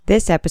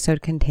This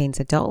episode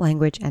contains adult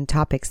language and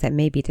topics that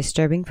may be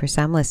disturbing for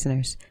some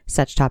listeners.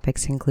 Such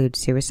topics include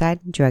suicide,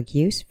 drug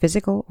use,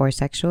 physical or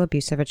sexual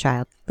abuse of a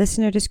child.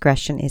 Listener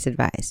discretion is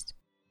advised.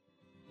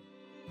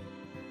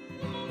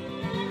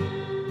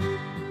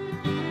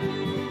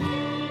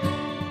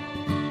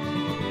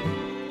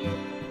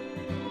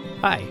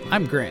 Hi,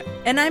 I'm Grant.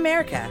 And I'm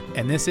Erica.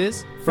 And this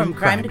is From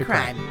Crime to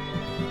Crime.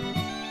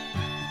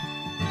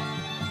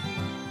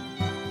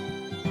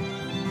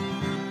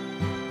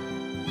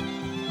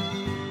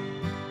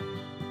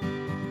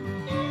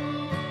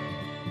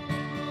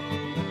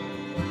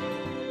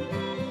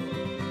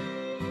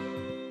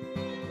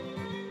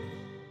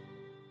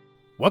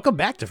 Welcome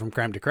back to From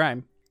Crime to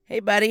Crime. Hey,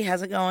 buddy.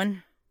 How's it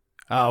going?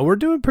 We're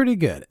doing pretty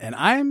good, and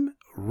I'm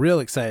real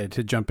excited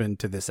to jump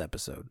into this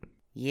episode.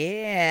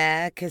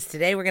 Yeah, because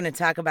today we're going to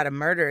talk about a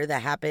murder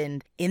that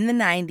happened in the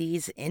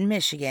 90s in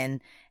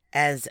Michigan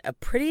as a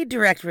pretty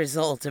direct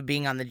result of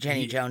being on the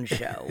Jenny Jones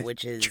show,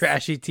 which is...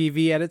 Trashy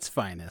TV at its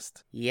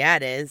finest. Yeah,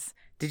 it is.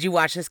 Did you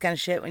watch this kind of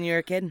shit when you were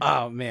a kid?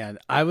 Oh, man.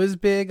 I was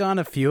big on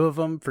a few of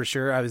them, for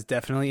sure. I was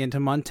definitely into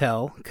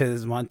Montel,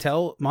 because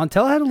Montel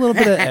had a little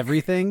bit of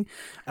everything.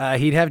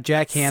 He'd have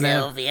Jack Hanna.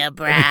 Sylvia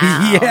Brown.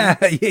 Yeah,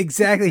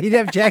 exactly. He'd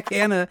have Jack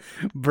Hanna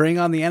bring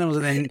on the animals,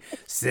 and then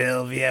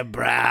Sylvia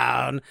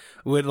Brown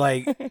would,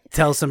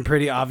 tell some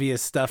pretty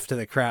obvious stuff to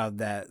the crowd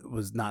that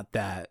was not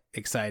that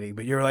exciting.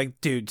 But you're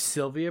like, dude,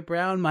 Sylvia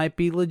Brown might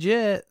be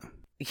legit.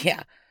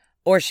 Yeah.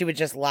 Or she would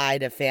just lie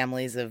to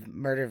families of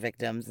murder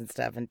victims and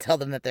stuff and tell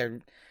them that their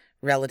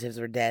relatives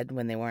were dead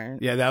when they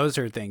weren't. Yeah, that was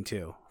her thing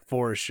too,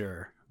 for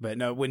sure. But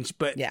no,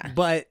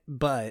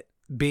 but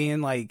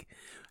being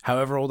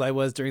however old I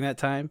was during that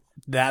time,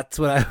 that's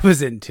what I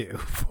was into,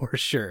 for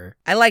sure.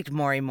 I liked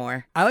Maury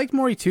more. I liked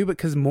Maury too,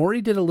 because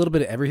Maury did a little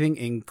bit of everything,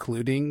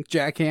 including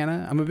Jack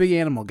Hanna. I'm a big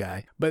animal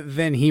guy, but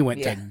then he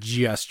went to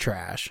just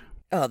trash.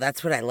 Oh,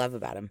 that's what I love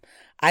about him.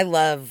 I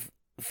love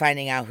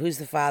finding out who's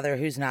the father,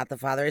 who's not the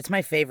father. It's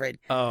my favorite.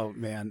 Oh,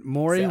 man.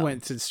 Maury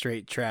went to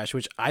straight trash,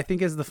 which I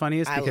think is the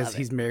funniest because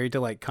he's married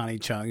to Connie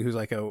Chung, who's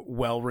a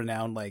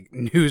well-renowned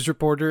news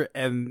reporter,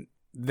 and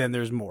then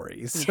there's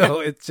Maury. So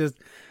it's just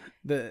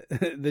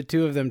the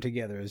two of them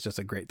together is just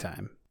a great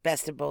time.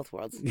 Best of both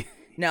worlds.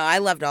 No, I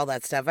loved all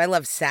that stuff. I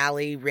loved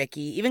Sally,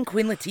 Ricky, even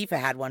Queen Latifah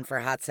had one for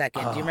a hot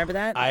second. Do you remember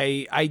that?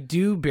 I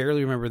do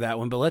barely remember that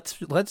one, but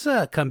let's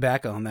come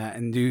back on that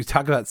and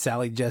talk about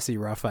Sally Jesse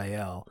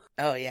Raphael.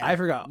 Oh yeah, I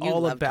forgot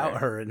all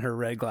about her and her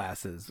red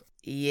glasses.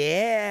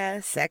 Yeah,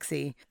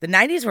 sexy. The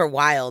 90s were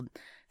wild.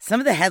 Some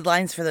of the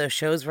headlines for those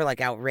shows were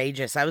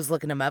outrageous. I was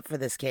looking them up for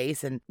this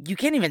case, and you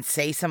can't even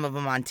say some of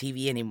them on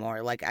TV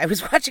anymore. I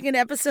was watching an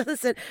episode that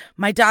said,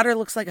 "My daughter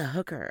looks like a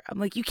hooker." I'm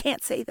like, you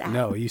can't say that.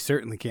 No, you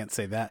certainly can't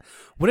say that.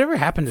 Whatever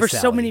happened to for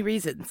Sally? So many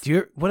reasons.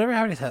 Whatever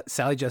happened to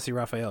Sally Jesse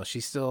Raphael?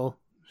 She's still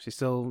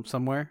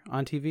somewhere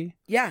on TV?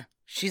 Yeah.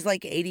 She's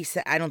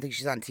 87. I don't think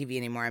she's on TV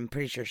anymore. I'm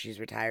pretty sure she's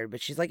retired, but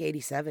she's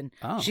 87.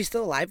 Oh. She's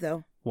still alive,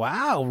 though.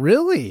 Wow,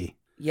 really?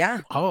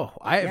 Yeah. Oh,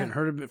 I haven't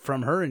heard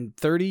from her in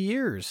 30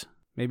 years.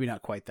 Maybe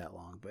not quite that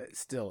long, but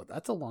still,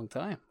 that's a long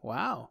time.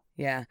 Wow.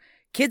 Yeah.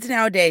 Kids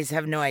nowadays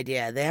have no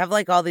idea. They have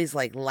all these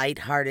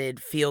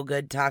lighthearted,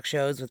 feel-good talk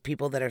shows with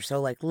people that are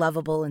so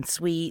lovable and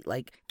sweet,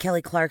 like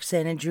Kelly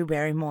Clarkson and Drew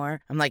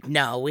Barrymore. I'm like,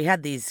 no, we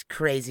had these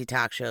crazy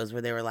talk shows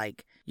where they were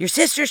like, your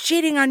sister's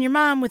cheating on your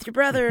mom with your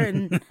brother,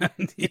 and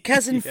your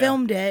cousin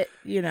filmed it,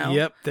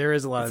 Yep, there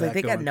is a lot of that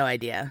they going. got no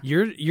idea.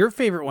 Your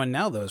favorite one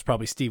now, though, is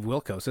probably Steve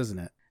Wilkos, isn't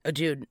it? Oh,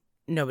 dude,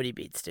 nobody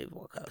beats Steve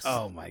Wilkos.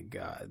 Oh, my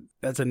God.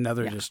 That's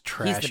another just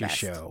trashy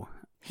show.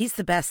 He's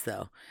the best,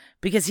 though,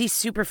 because he's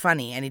super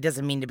funny, and he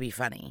doesn't mean to be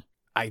funny.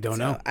 I don't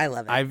know. I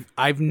love it.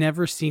 I've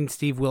never seen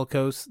Steve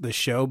Wilkos, the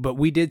show, but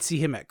we did see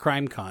him at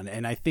CrimeCon,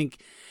 and I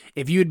think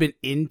if you had been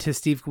into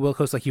Steve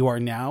Wilkos like you are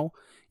now,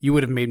 you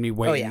would have made me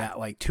wait in that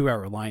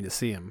 2-hour line to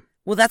see him.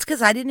 Well, that's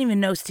because I didn't even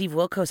know Steve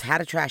Wilkos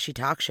had a trashy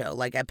talk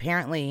show.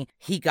 Apparently,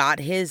 he got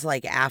his,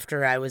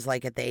 after I was,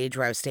 at the age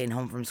where I was staying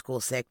home from school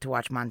sick to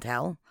watch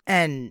Montel.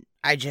 And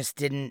I just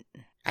didn't...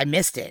 I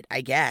missed it,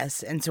 I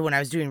guess. And so when I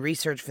was doing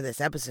research for this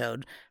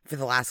episode for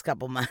the last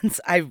couple months,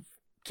 I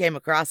came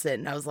across it,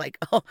 and I was like,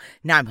 oh,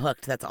 now I'm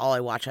hooked. That's all I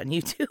watch on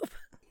YouTube.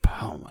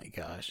 Oh, my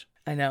gosh.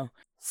 I know.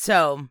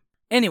 So,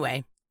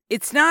 anyway,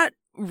 it's not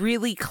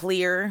really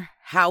clear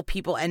how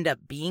people end up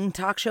being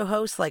talk show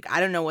hosts. I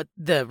don't know what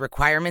the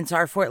requirements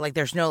are for it.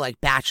 There's no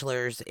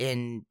bachelors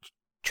in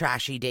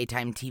trashy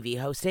daytime TV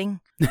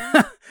hosting.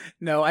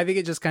 No, I think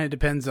it just kind of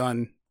depends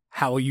on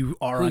how you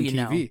are Who on you TV.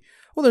 know.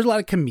 Well, there's a lot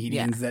of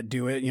comedians that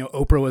do it.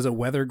 Oprah was a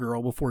weather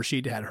girl before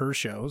she'd had her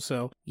show.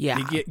 So you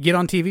get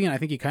on TV, and I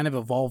think you kind of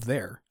evolve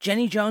there.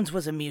 Jenny Jones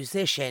was a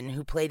musician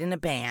who played in a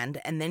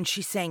band, and then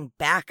she sang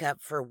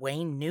backup for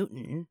Wayne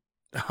Newton.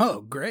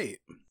 Oh, great.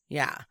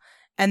 Yeah.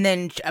 And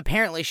then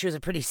apparently she was a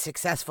pretty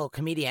successful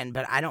comedian,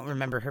 but I don't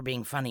remember her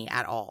being funny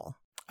at all.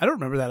 I don't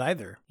remember that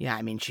either. Yeah,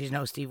 I mean, she's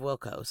no Steve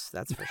Wilkos,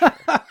 that's for sure.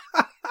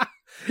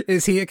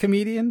 Is he a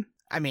comedian?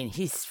 I mean,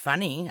 he's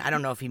funny. I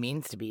don't know if he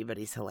means to be, but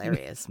he's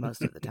hilarious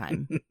most of the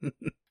time.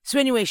 So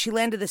anyway, she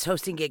landed this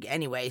hosting gig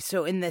anyway.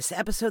 So in this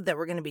episode that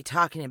we're going to be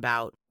talking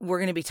about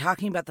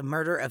the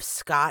murder of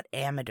Scott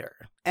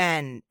Amedure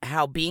and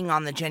how being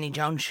on the Jenny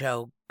Jones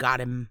show got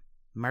him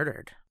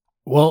murdered.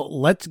 Well,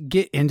 let's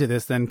get into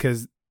this then,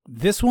 because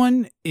this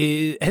one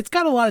it's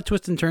got a lot of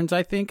twists and turns,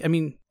 I think. I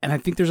mean, and I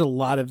think there's a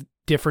lot of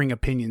differing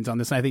opinions on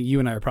this. And I think you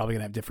and I are probably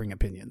going to have differing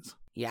opinions.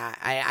 Yeah,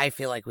 I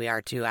feel like we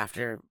are too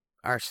after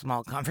our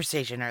small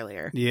conversation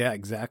earlier. Yeah,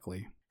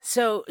 exactly.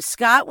 So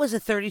Scott was a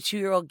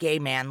 32-year-old gay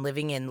man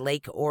living in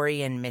Lake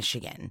Orion,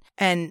 Michigan.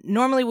 And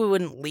normally we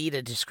wouldn't lead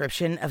a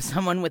description of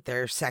someone with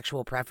their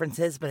sexual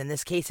preferences, but in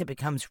this case it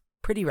becomes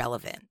pretty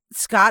relevant.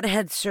 Scott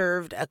had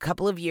served a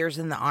couple of years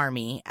in the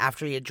Army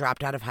after he had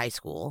dropped out of high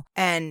school.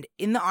 And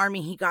in the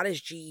Army, he got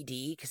his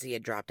GED because he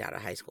had dropped out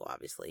of high school,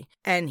 obviously.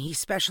 And he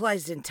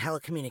specialized in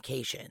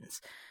telecommunications.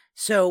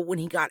 So when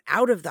he got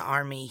out of the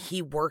Army,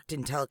 he worked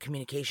in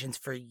telecommunications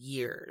for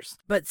years.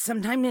 But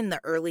sometime in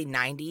the early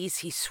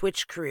 90s, he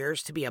switched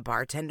careers to be a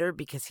bartender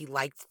because he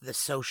liked the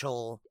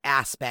social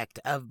aspect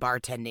of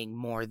bartending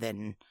more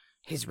than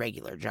his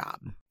regular job.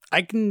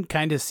 I can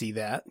kind of see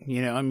that,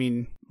 I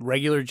mean,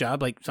 regular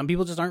job, like some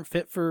people just aren't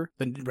fit for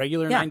the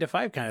regular 9 to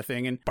 5 kind of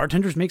thing. And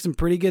bartenders make some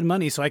pretty good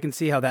money. So I can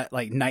see how that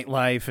like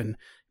nightlife and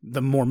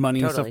the more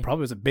money and stuff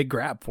probably was a big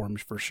grab for him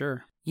for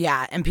sure.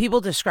 Yeah, and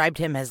people described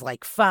him as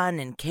like fun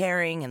and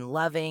caring and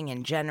loving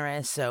and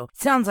generous. So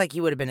it sounds like he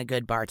would have been a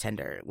good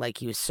bartender. Like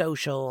he was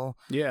social.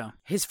 Yeah.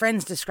 His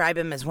friends describe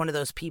him as one of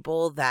those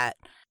people that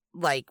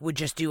like would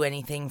just do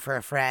anything for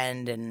a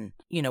friend and,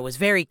 was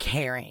very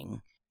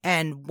caring.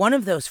 And one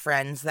of those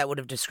friends that would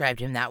have described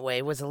him that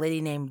way was a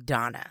lady named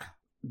Donna.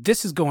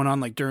 This is going on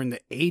like during the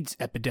AIDS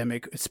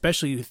epidemic,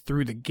 especially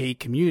through the gay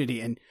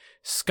community. And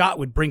Scott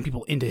would bring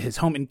people into his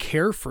home and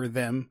care for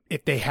them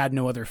if they had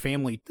no other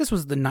family. This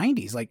was the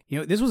 90s. Like,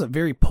 this was a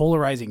very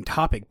polarizing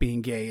topic,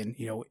 being gay and,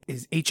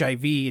 is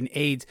HIV and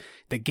AIDS,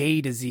 the gay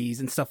disease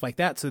and stuff like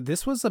that. So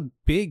this was a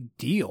big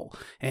deal.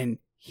 And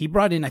he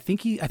brought in, I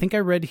think I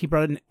read he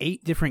brought in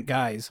 8 different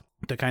guys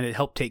to kind of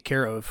help take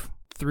care of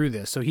through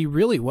this. So he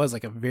really was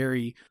like a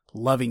very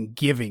loving,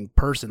 giving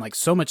person, like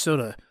so much so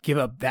to give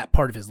up that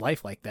part of his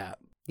life like that.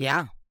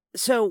 Yeah.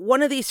 So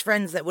one of these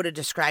friends that would have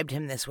described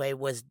him this way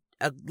was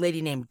a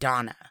lady named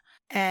Donna.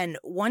 And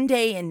one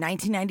day in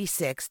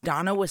 1996,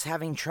 Donna was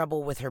having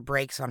trouble with her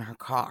brakes on her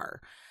car.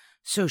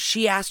 So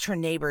she asked her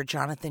neighbor,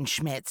 Jonathan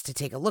Schmitz, to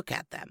take a look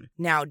at them.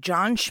 Now,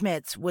 John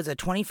Schmitz was a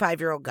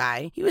 25-year-old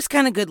guy. He was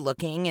kind of good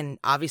looking and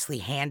obviously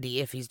handy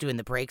if he's doing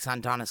the brakes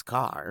on Donna's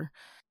car.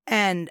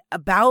 And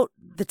about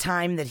the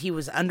time that he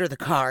was under the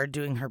car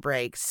doing her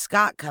brakes,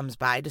 Scott comes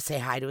by to say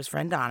hi to his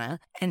friend Donna,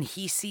 and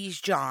he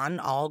sees John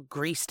all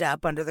greased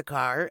up under the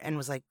car and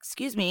was like,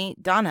 "Excuse me,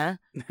 Donna,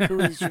 who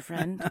is your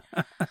friend?"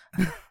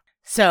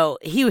 So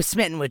he was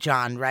smitten with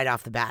John right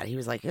off the bat. He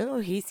was like,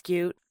 "Oh, he's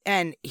cute."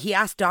 And he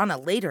asked Donna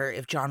later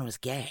if John was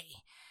gay.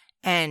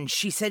 And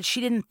she said she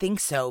didn't think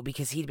so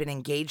because he'd been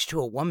engaged to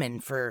a woman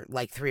for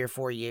like 3 or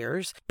 4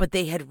 years, but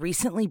they had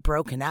recently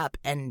broken up,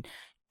 and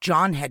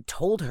John had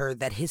told her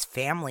that his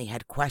family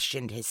had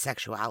questioned his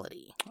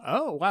sexuality.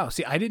 Oh, wow.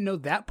 See, I didn't know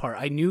that part.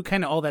 I knew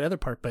kind of all that other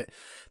part, but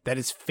that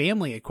his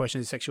family had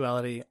questioned his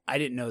sexuality, I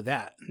didn't know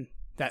that.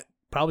 That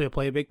probably will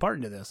play a big part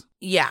into this.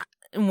 Yeah.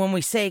 And when we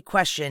say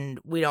questioned,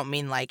 we don't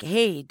mean like,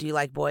 hey, do you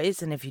like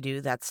boys? And if you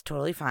do, that's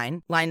totally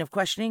fine. Line of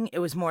questioning, it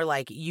was more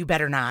like, you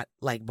better not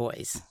like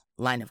boys.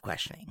 Line of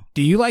questioning.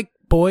 Do you like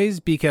boys?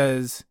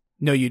 Because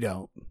no, you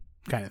don't,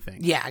 kind of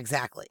thing. Yeah,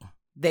 exactly.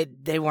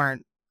 They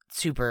weren't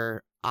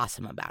super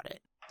awesome about it.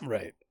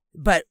 Right.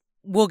 But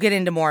we'll get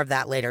into more of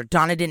that later.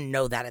 Donna didn't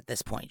know that at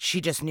this point. She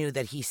just knew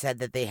that he said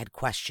that they had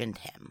questioned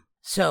him.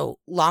 So,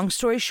 long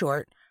story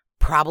short,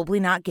 probably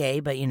not gay,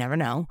 but you never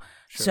know.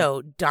 Sure.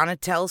 So, Donna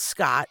tells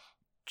Scott,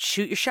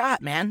 shoot your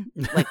shot, man.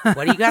 Like,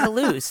 what do you got to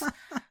lose?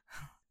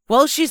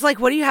 Well, she's like,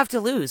 what do you have to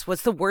lose?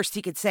 What's the worst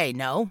he could say?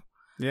 No?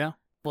 Yeah.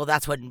 Well,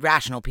 that's what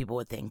rational people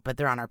would think, but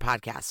they're on our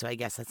podcast, so I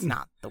guess that's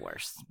not the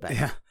worst. But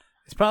yeah.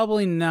 It's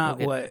probably not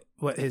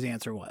what his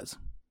answer was.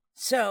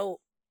 So,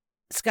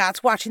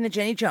 Scott's watching the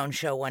Jenny Jones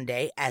show one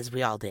day, as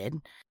we all did,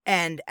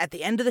 and at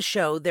the end of the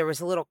show, there was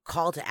a little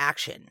call to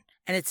action,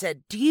 and it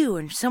said, do you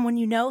and someone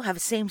you know have a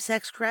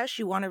same-sex crush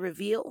you want to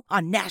reveal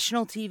on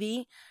national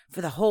TV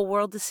for the whole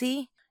world to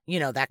see? You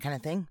know, that kind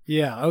of thing.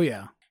 Yeah, oh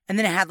yeah. And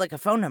then it had like a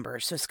phone number,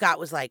 so Scott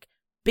was like,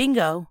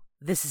 bingo,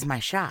 this is my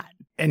shot.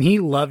 And he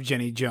loved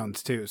Jenny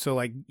Jones, too, so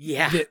like,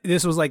 yeah,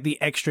 this was like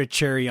the extra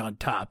cherry on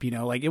top,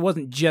 like it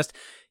wasn't just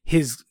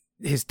his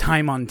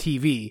time on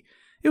TV.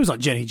 It was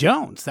on Jenny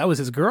Jones. That was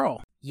his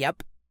girl.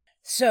 Yep.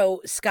 So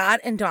Scott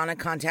and Donna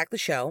contact the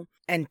show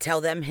and tell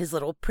them his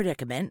little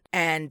predicament,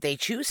 and they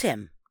choose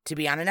him to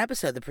be on an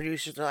episode. The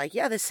producers are like,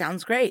 yeah, this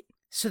sounds great.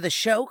 So the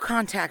show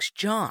contacts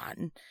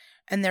John,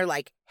 and they're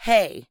like,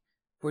 hey,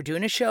 we're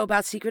doing a show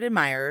about secret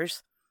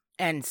admirers,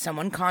 and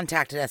someone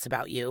contacted us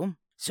about you.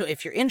 So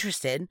if you're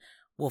interested,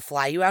 we'll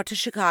fly you out to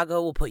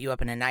Chicago. We'll put you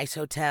up in a nice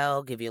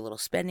hotel, give you a little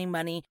spending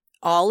money.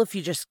 All if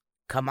you just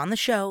come on the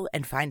show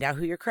and find out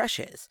who your crush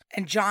is.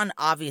 And John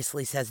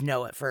obviously says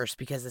no at first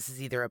because this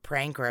is either a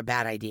prank or a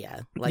bad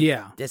idea. Like,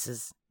 this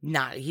is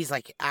not, he's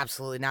like,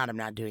 absolutely not. I'm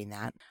not doing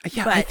that.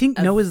 Yeah, but I think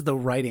no is the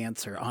right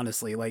answer,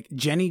 honestly. Like,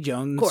 Jenny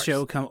Jones'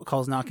 show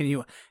calls knocking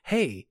you,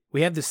 hey,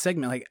 we have this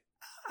segment. Like,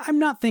 I'm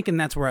not thinking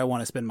that's where I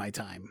want to spend my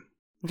time.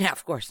 Yeah,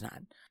 of course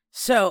not.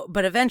 So,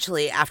 but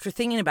eventually, after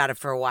thinking about it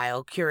for a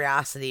while,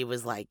 curiosity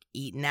was like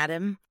eating at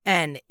him.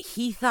 And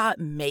he thought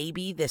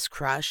maybe this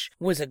crush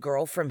was a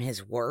girl from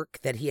his work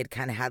that he had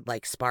kind of had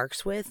like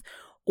sparks with,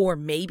 or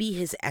maybe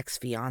his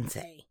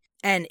ex-fiance.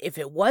 And if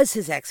it was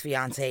his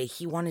ex-fiance,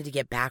 he wanted to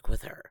get back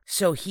with her.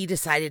 So he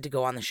decided to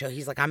go on the show.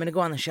 He's like, I'm going to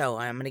go on the show.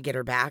 I'm going to get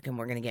her back and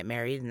we're going to get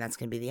married. And that's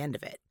going to be the end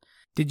of it.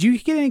 Did you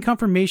get any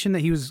confirmation that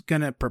he was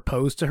going to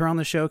propose to her on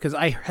the show? Because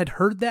I had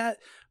heard that,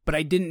 but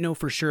I didn't know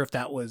for sure if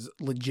that was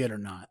legit or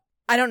not.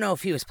 I don't know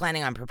if he was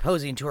planning on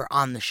proposing to her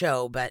on the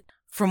show, but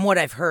from what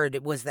I've heard,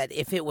 it was that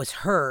if it was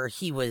her,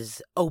 he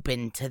was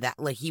open to that.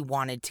 Like, he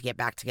wanted to get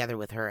back together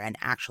with her and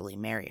actually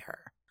marry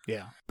her.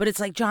 Yeah. But it's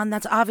like, John,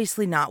 that's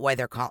obviously not why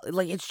they're calling.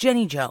 Like, it's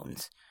Jenny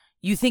Jones.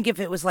 You think if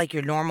it was like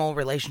your normal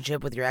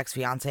relationship with your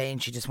ex-fiance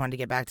and she just wanted to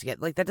get back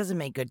together, like, that doesn't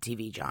make good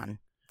TV, John.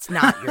 It's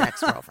not your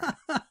ex-girlfriend.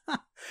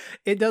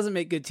 It doesn't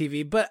make good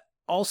TV, but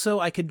also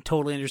I could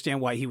totally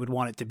understand why he would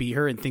want it to be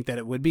her and think that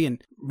it would be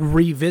and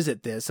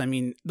revisit this. I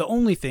mean, the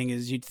only thing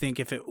is you'd think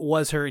if it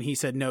was her and he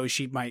said no,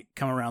 she might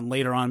come around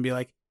later on and be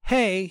like,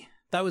 hey,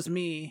 that was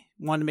me.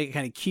 Wanted to make it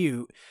kind of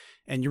cute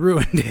and you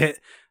ruined it.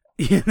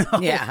 You know?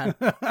 Yeah.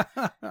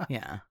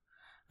 Yeah.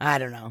 I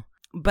don't know.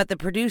 But the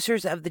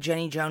producers of the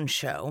Jenny Jones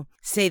show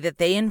say that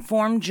they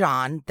informed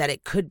John that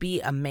it could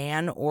be a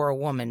man or a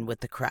woman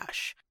with the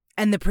crush.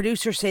 And the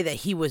producers say that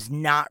he was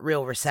not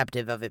real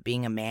receptive of it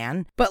being a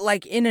man, but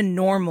like in a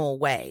normal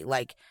way.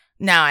 Like,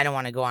 no, I don't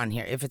want to go on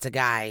here. If it's a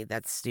guy,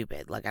 that's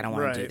stupid. Like, I don't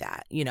want to do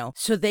that, you know?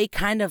 So they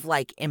kind of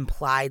like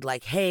implied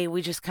like, hey,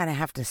 we just kind of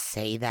have to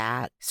say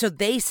that. So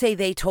they say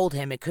they told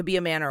him it could be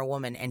a man or a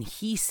woman. And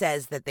he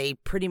says that they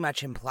pretty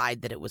much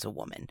implied that it was a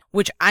woman,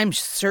 which I'm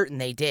certain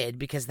they did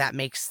because that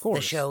makes the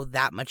show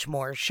that much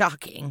more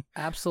shocking.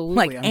 Absolutely.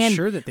 Like, I'm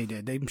sure that they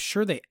did. I'm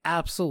sure they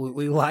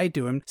absolutely lied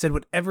to him, said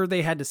whatever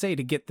they had to say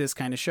to get this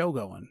kind of show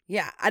going.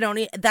 Yeah,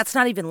 that's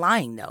not even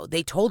lying though.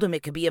 They told him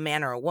it could be a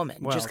man or a woman.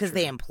 Well, just because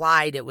they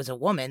implied it was a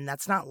woman,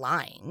 that's not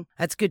lying.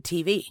 That's good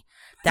TV.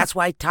 That's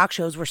why talk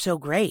shows were so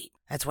great.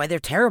 That's why they're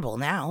terrible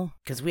now,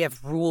 because we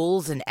have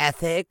rules and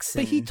ethics.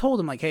 But he told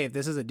him, like, hey, if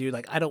this is a dude,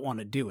 like, I don't want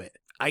to do it.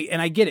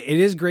 I get it. It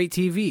is great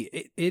TV.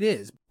 It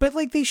is. But,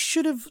 like, they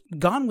should have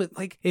gone with,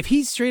 like, if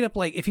he's straight up,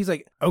 like, if he's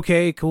like,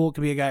 okay, cool, it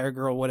could be a guy or a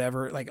girl,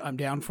 whatever, like, I'm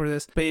down for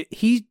this. But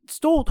he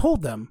still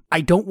told them,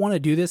 I don't want to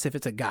do this if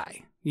it's a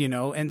guy, you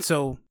know? And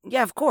so.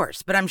 Yeah, of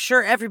course. But I'm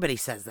sure everybody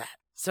says that.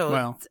 So,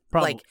 well,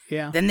 probably, like,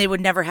 yeah. Then they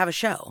would never have a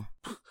show.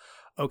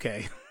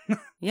 Okay.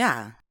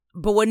 Yeah.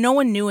 But what no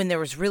one knew, and there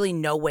was really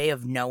no way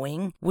of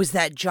knowing, was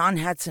that John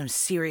had some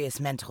serious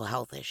mental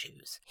health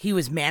issues. He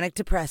was manic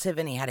depressive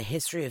and he had a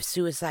history of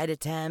suicide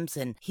attempts,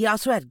 and he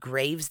also had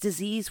Graves'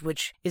 disease,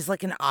 which is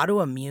like an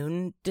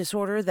autoimmune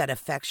disorder that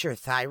affects your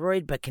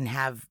thyroid but can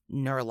have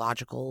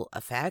neurological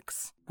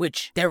effects,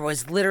 which there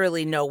was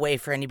literally no way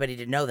for anybody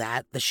to know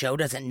that. The show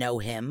doesn't know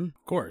him.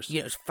 Of course.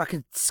 You know,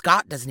 fucking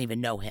Scott doesn't even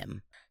know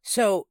him.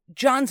 So,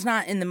 John's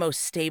not in the most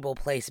stable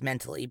place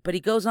mentally, but he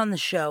goes on the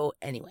show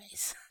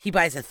anyways. He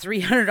buys a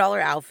 $300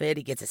 outfit,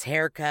 he gets his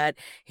hair cut,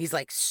 he's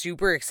like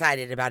super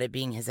excited about it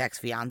being his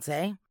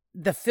ex-fiance.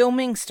 The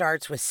filming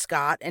starts with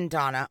Scott and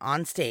Donna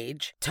on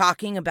stage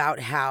talking about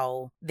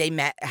how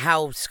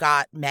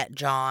Scott met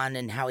John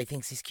and how he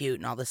thinks he's cute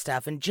and all this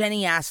stuff. And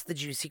Jenny asks the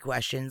juicy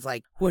questions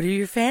like, what are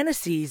your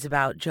fantasies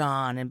about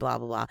John and blah,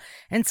 blah, blah.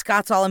 And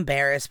Scott's all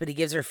embarrassed, but he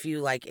gives her a few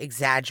like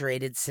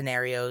exaggerated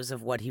scenarios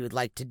of what he would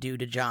like to do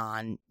to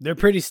John. They're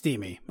pretty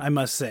steamy, I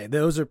must say.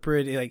 Those are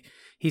pretty, like,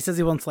 he says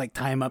he wants to like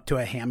tie him up to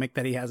a hammock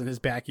that he has in his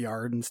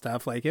backyard and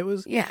stuff. Like, it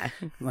was, yeah,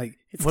 like,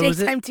 it's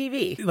daytime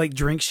TV. Like,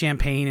 drink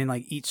champagne and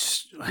like eat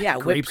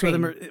grapes with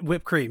him, or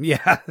whipped cream.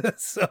 Yeah.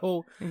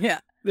 So yeah,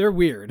 they're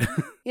weird.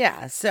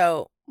 Yeah.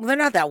 So they're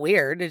not that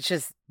weird. It's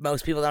just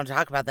most people don't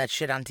talk about that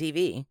shit on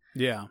TV.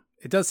 Yeah.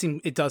 It does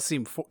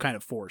seem kind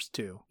of forced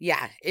too.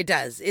 Yeah, it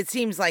does. It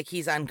seems like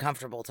he's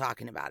uncomfortable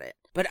talking about it.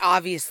 But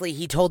obviously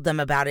he told them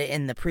about it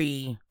in the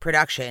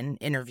pre-production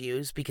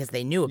interviews because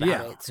they knew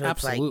about it. So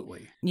absolutely.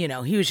 It's like, you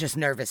know, he was just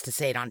nervous to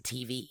say it on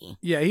TV.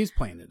 Yeah, he's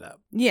playing it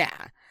up.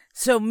 Yeah.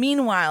 So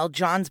meanwhile,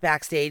 John's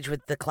backstage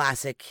with the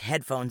classic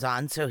headphones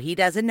on, so he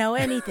doesn't know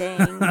anything.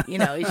 You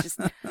know, he's just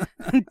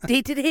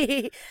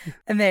dee-dee-dee.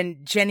 And then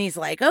Jenny's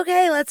like,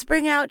 okay, let's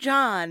bring out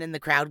John. And the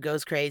crowd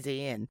goes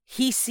crazy. And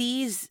he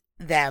sees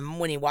them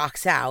when he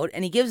walks out,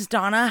 and he gives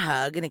Donna a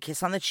hug and a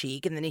kiss on the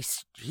cheek, and then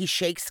he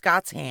shakes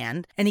Scott's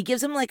hand, and he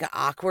gives him like an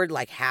awkward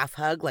like half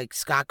hug, like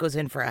Scott goes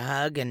in for a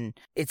hug, and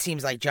it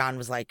seems like John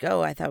was like,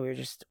 oh, I thought we were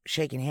just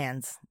shaking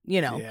hands, you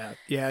know.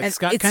 Yeah. And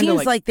Scott kind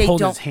of like they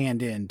pulled his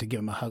hand in to give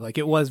him a hug, like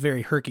it was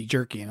very herky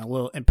jerky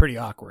and pretty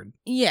awkward.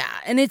 Yeah,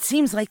 and it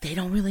seems like they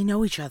don't really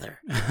know each other,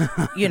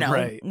 you know,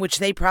 right. Which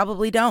they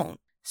probably don't.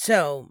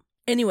 So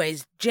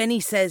Anyways, Jenny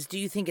says, do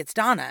you think it's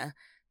Donna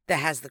that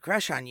has the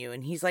crush on you?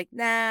 And he's like,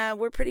 nah,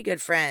 we're pretty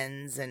good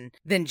friends. And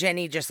then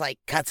Jenny just like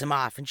cuts him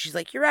off and she's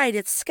like, you're right,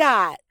 it's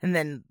Scott. And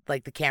then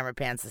like the camera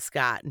pans to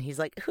Scott and he's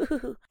like,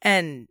 hoo.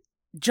 And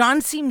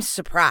John seems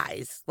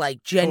surprised,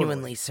 like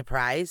genuinely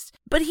surprised,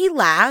 but he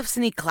laughs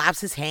and he claps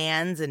his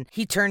hands and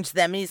he turns to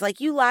them and he's like,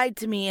 you lied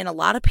to me. And a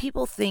lot of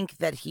people think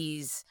that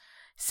he's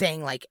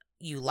saying like,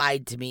 you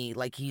lied to me,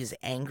 like he's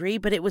angry,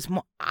 but it was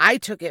more, I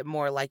took it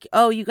more like,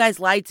 oh, you guys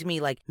lied to me.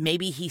 Like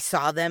maybe he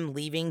saw them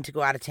leaving to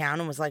go out of town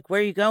and was like,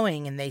 where are you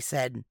going? And they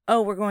said,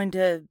 oh, we're going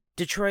to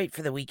Detroit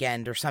for the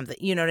weekend or something.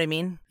 You know what I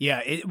mean?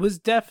 Yeah, it was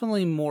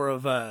definitely more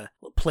of a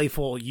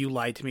playful you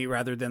lied to me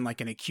rather than like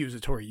an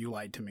accusatory you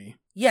lied to me.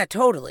 Yeah,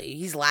 totally.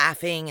 He's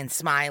laughing and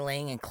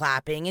smiling and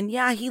clapping. And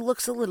yeah, he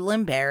looks a little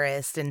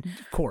embarrassed and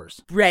of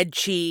course, red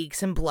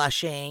cheeks and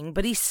blushing,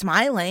 but he's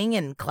smiling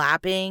and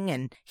clapping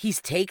and he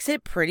takes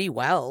it pretty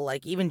well.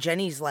 Like even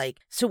Jenny's like,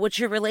 so what's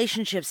your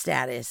relationship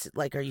status?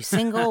 Like, are you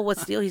single?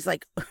 What's the deal? He's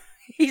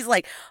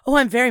like, oh,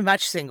 I'm very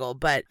much single,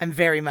 but I'm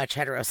very much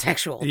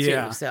heterosexual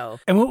too. So,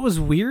 and what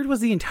was weird was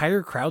the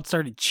entire crowd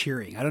started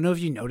cheering. I don't know if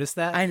you noticed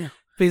that. I know.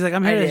 But he's like,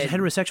 I'm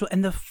heterosexual,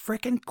 and the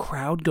freaking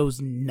crowd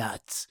goes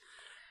nuts.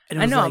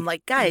 And I know. I'm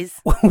like,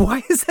 guys,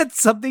 why is that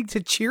something to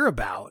cheer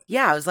about?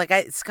 Yeah, I was like,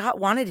 Scott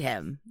wanted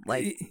him.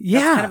 Like, yeah,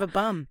 that's kind of a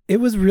bum.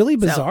 It was really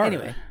bizarre. So,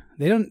 anyway,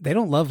 they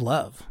don't love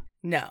love.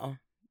 No,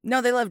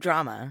 they love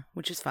drama,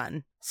 which is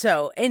fun.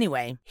 So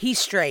anyway, he's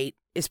straight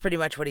is pretty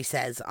much what he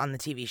says on the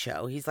TV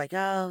show. He's like,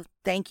 oh,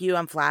 thank you,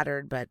 I'm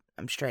flattered, but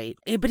I'm straight.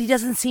 But he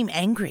doesn't seem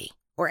angry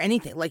or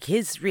anything. Like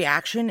his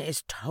reaction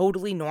is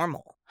totally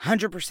normal,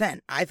 100%.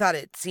 I thought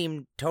it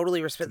seemed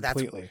totally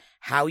respectful. That's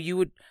how you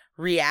would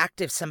react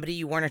if somebody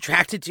you weren't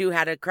attracted to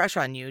had a crush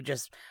on you.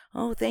 Just,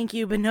 oh, thank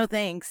you, but no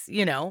thanks,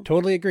 you know?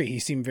 Totally agree. He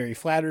seemed very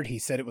flattered. He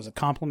said it was a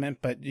compliment,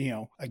 but,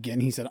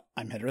 again, he said,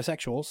 I'm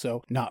heterosexual,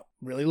 so not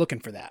really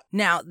looking for that.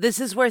 Now, this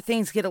is where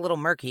things get a little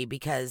murky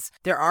because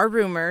there are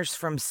rumors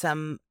from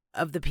some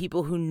of the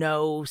people who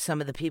know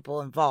some of the people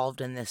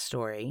involved in this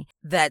story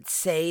that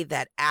say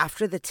that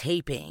after the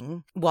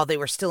taping, while they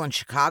were still in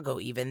Chicago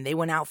even, they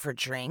went out for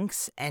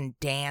drinks and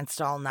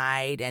danced all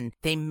night, and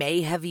they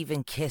may have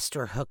even kissed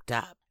or hooked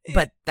up.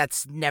 But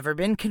that's never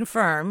been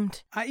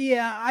confirmed.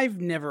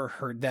 I've never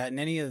heard that in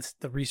any of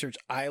the research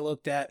I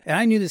looked at. And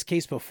I knew this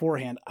case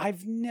beforehand. I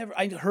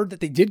heard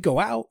that they did go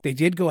out. They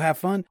did go have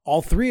fun.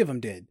 All three of them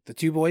did. The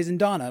two boys and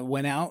Donna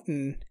went out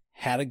and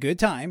had a good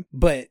time.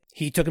 But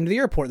he took them to the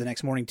airport the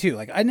next morning, too.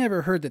 Like, I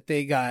never heard that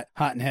they got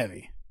hot and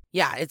heavy.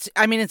 Yeah, it's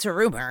a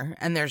rumor,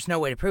 and there's no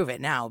way to prove it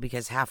now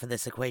because half of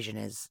this equation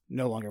is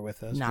no longer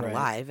with us. Not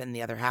alive, and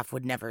the other half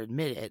would never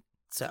admit it.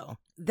 So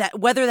that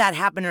whether that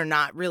happened or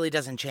not really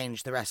doesn't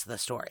change the rest of the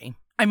story.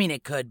 I mean,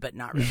 it could, but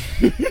not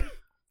really.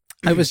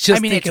 I was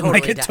just thinking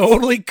it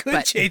totally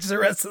could change the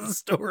rest of the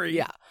story.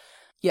 Yeah.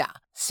 Yeah.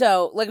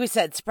 So, like we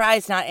said,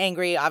 surprised, not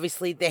angry.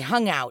 Obviously, they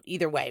hung out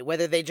either way,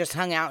 whether they just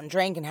hung out and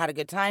drank and had a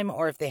good time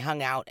or if they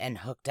hung out and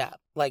hooked up.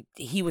 Like,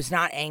 he was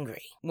not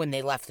angry when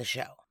they left the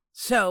show.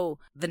 So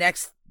the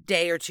next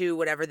day or two,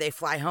 whatever, they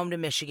fly home to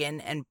Michigan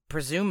and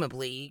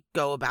presumably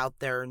go about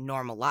their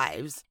normal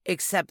lives,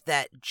 except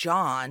that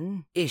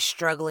John is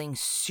struggling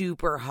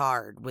super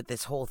hard with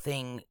this whole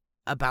thing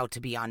about to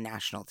be on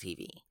national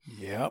TV.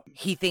 Yep.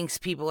 He thinks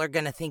people are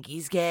going to think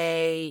he's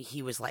gay.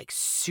 He was like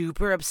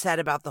super upset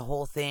about the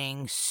whole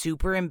thing,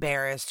 super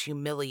embarrassed,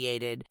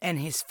 humiliated. And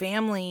his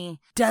family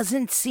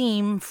doesn't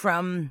seem,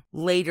 from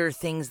later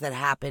things that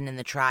happen in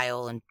the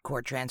trial and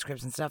court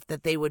transcripts and stuff,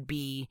 that they would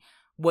be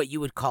what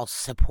you would call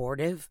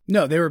supportive.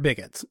 No, they were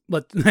bigots.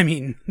 I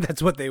mean,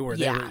 that's what they were.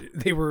 Yeah.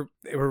 They were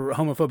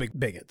homophobic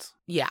bigots.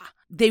 Yeah.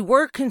 They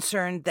were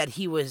concerned that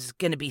he was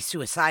going to be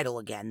suicidal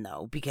again,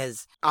 though,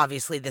 because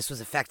obviously this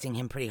was affecting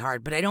him pretty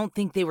hard. But I don't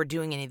think they were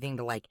doing anything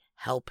to, like,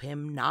 help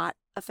him not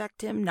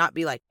affect him, not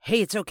be like,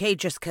 hey, it's okay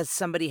just because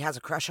somebody has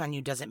a crush on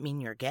you doesn't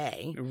mean you're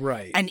gay.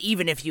 Right. And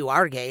even if you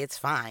are gay, it's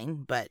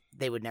fine, but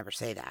they would never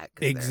say that.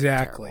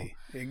 Exactly.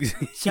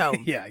 So,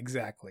 yeah,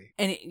 exactly.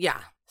 And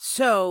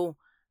so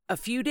a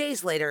few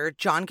days later,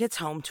 John gets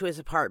home to his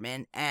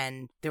apartment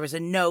and there was a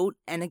note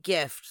and a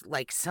gift,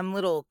 like some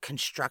little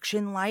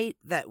construction light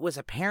that was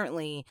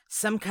apparently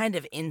some kind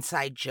of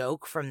inside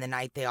joke from the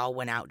night they all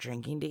went out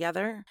drinking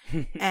together.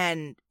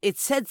 And it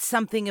said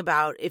something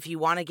about, if you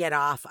want to get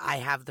off, I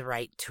have the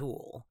right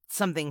tool.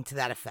 Something to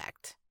that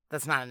effect.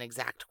 That's not an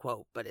exact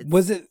quote, but it's...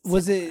 Was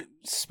it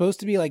supposed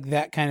to be like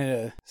that kind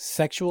of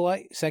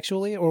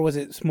sexually, or was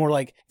it more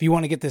like, if you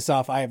want to get this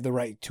off, I have the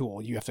right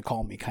tool, you have to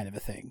call me kind of a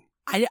thing?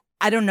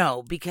 I don't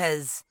know,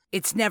 because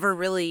it's never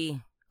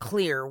really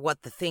clear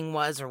what the thing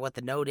was or what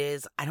the note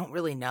is. I don't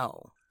really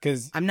know.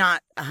 Because I'm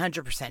not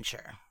 100%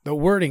 sure. The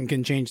wording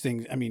can change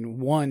things. I mean,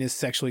 one is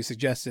sexually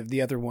suggestive.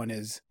 The other one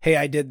is, hey,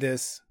 I did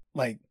this.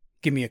 Like,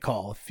 give me a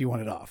call if you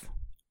want it off.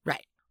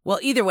 Right. Well,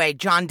 either way,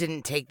 John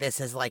didn't take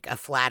this as like a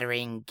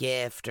flattering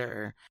gift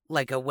or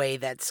like a way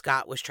that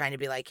Scott was trying to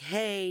be like,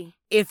 hey,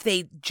 if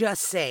they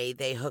just say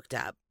they hooked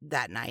up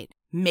that night,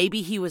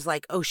 maybe he was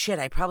like, oh shit,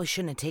 I probably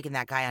shouldn't have taken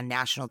that guy on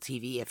national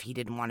TV if he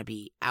didn't want to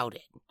be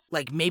outed.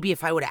 Like, maybe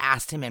if I would have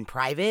asked him in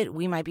private,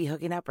 we might be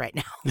hooking up right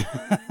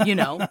now, you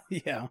know?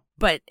 Yeah.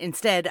 But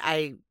instead,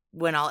 I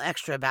went all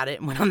extra about it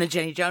and went on the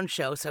Jenny Jones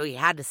show, so he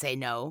had to say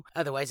no.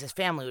 Otherwise, his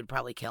family would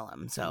probably kill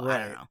him. So I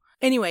don't know.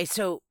 Anyway,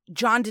 so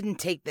John didn't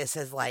take this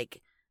as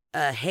like,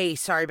 hey,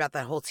 sorry about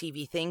that whole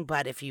TV thing,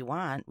 but if you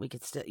want, we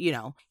could still, you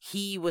know.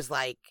 He was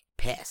like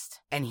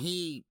pissed and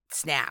he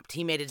snapped.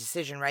 He made a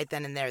decision right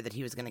then and there that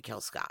he was going to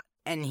kill Scott.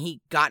 And he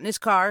got in his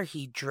car,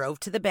 he drove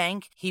to the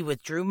bank, he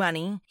withdrew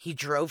money, he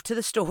drove to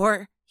the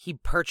store, he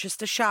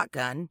purchased a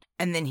shotgun,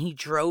 and then he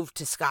drove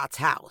to Scott's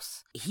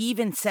house. He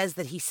even says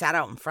that he sat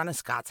out in front of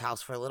Scott's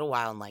house for a little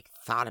while and like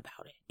thought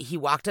about it. He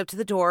walked up to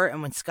the door,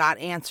 and when Scott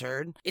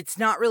answered, it's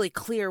not really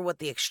clear what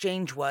the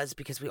exchange was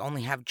because we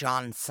only have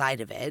John's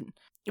side of it.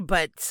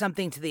 But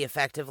something to the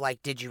effect of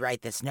like, did you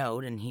write this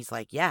note? And he's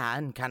like, yeah,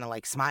 and kind of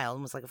like smiled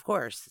and was like, of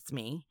course, it's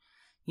me.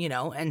 You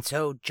know, and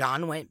so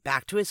John went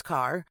back to his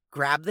car,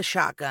 grabbed the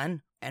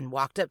shotgun, and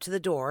walked up to the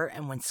door.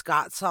 And when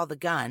Scott saw the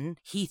gun,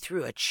 he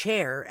threw a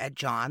chair at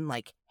John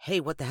like, hey,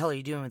 what the hell are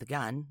you doing with the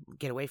gun?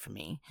 Get away from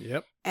me.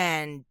 Yep.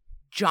 And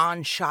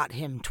John shot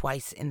him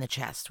twice in the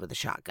chest with a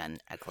shotgun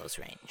at close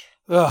range.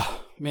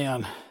 Oh,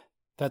 man,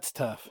 that's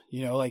tough.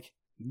 You know, like,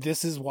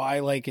 this is why,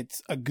 like,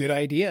 it's a good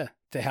idea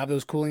to have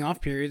those cooling off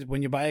periods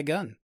when you buy a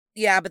gun.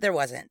 Yeah, but there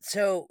wasn't.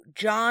 So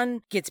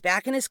John gets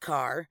back in his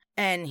car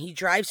and he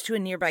drives to a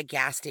nearby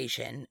gas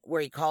station where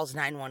he calls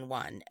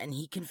 911 and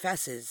he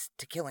confesses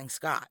to killing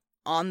Scott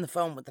on the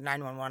phone with the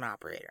 911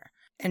 operator.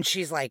 And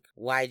she's like,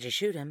 why'd you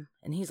shoot him?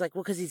 And he's like,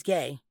 well, because he's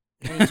gay.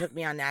 And he took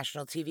me on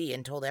national TV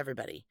and told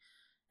everybody.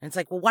 And it's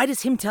like, well, why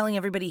does him telling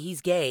everybody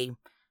he's gay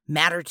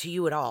matter to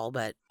you at all?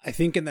 But I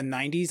think in the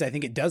 90s, I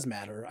think it does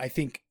matter. I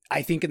think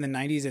in the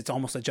 90s, it's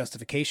almost a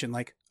justification.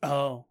 Like,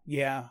 oh,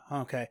 yeah,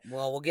 okay.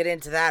 Well, we'll get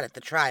into that at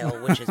the trial,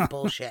 which is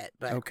bullshit.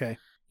 But okay.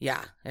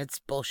 Yeah, it's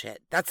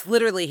bullshit. That's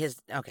literally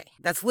his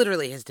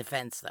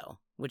defense, though,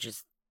 which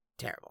is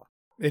terrible.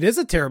 It is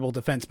a terrible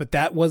defense, but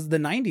that was the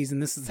 90s,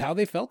 and this is how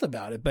they felt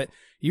about it. But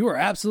you are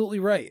absolutely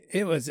right.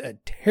 It was a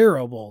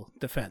terrible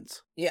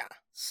defense. Yeah,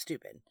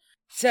 stupid.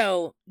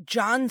 So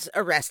John's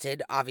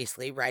arrested,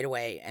 obviously, right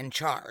away and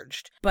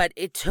charged. But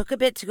it took a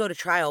bit to go to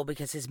trial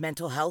because his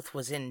mental health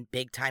was in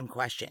big time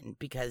question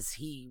because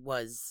he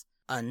was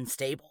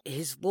unstable.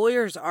 His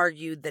lawyers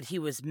argued that he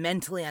was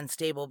mentally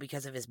unstable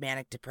because of his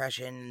manic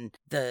depression,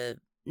 the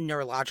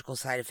neurological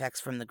side effects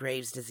from the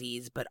Graves'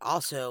 disease, but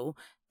also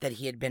that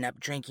he had been up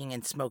drinking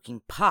and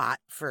smoking pot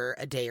for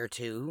a day or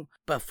two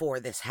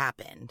before this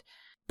happened.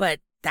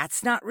 But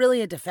that's not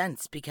really a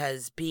defense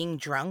because being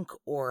drunk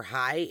or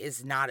high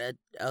is not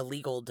a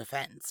legal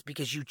defense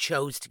because you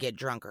chose to get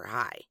drunk or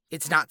high.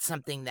 It's not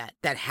something that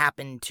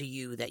happened to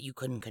you that you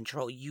couldn't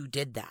control. You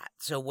did that.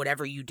 So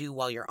whatever you do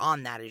while you're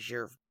on that is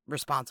you're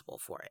responsible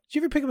for it. Did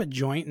you ever pick up a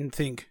joint and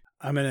think,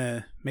 I'm going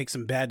to make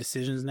some bad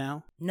decisions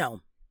now? No.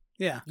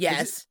 Yeah.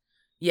 Yes.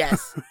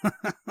 Yes.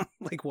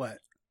 Like what?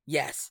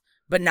 Yes.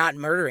 But not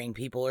murdering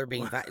people or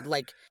being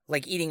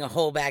like eating a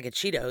whole bag of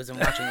Cheetos and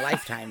watching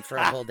Lifetime for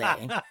a whole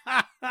day.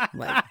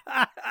 Like,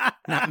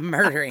 not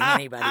murdering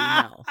anybody,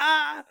 no.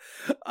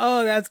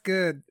 Oh, that's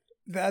good.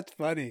 That's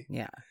funny.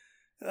 Yeah.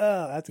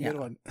 Oh, that's a good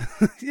one.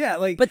 Yeah,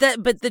 like But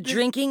the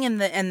drinking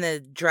and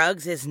the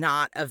drugs is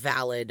not a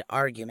valid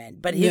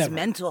argument, but his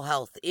mental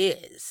health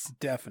is.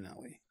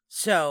 Definitely.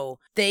 So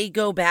they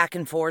go back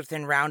and forth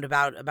and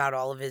roundabout about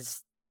all of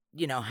his,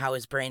 you know, how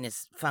his brain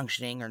is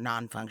functioning or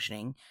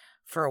non-functioning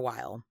for a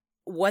while.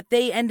 What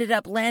they ended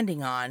up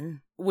landing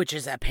on, which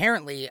is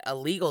apparently a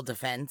legal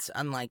defense,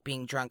 unlike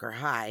being drunk or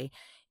high,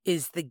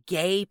 is the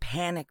gay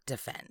panic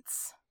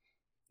defense.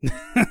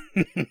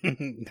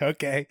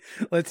 Okay,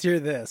 let's hear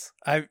this.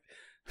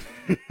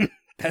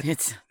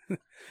 It's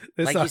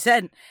like you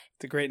said,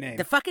 it's a great name.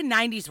 The fucking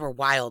 90s were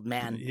wild,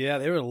 man. Yeah,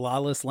 they were a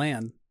lawless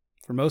land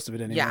for most of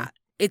it anyway. Yeah,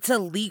 it's a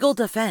legal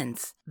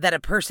defense that a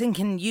person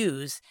can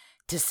use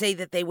to say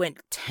that they went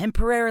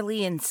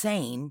temporarily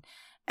insane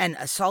and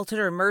assaulted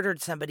or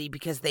murdered somebody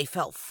because they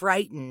felt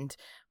frightened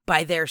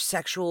by their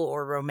sexual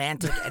or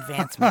romantic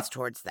advancements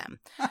towards them.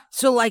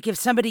 So, like, if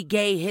somebody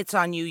gay hits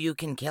on you, you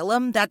can kill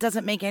them? That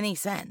doesn't make any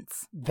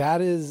sense. That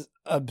is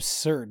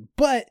absurd.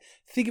 But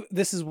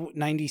this is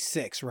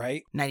 96,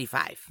 right?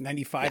 95.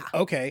 95? Yeah.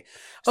 Okay.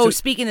 So,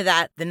 speaking of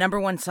that, the number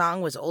one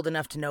song was Old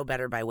Enough to Know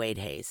Better by Wade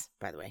Hayes.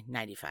 By the way,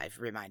 95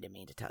 reminded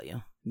me to tell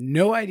you.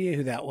 No idea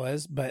who that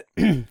was, but...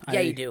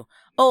 Yeah, you do.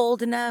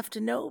 Old enough to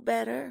know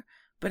better,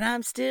 but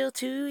I'm still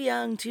too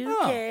young to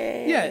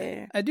care.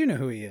 Yeah, I do know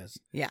who he is.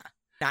 Yeah.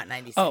 Not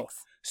 96. Oh,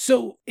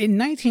 so in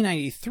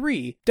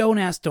 1993, Don't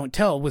Ask, Don't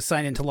Tell was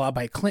signed into law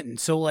by Clinton.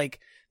 So, like,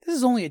 this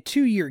is only a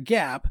 2-year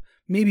gap,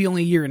 maybe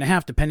only a year and a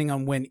half, depending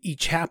on when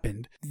each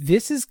happened.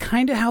 This is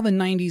kind of how the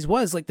 90s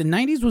was. Like, the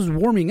 90s was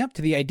warming up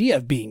to the idea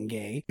of being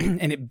gay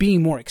and it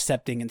being more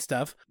accepting and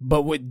stuff,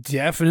 but what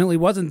definitely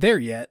wasn't there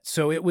yet.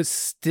 So it was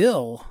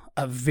still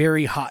a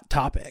very hot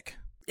topic.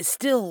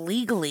 Still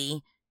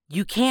legally,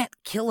 You can't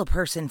kill a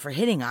person for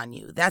hitting on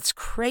you. That's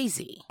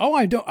crazy.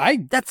 Oh,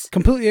 that's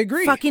completely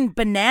agree. Fucking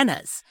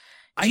bananas.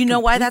 Do you know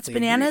why that's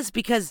bananas?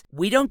 Because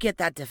we don't get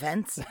that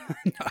defense.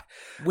 No.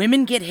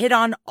 Women get hit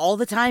on all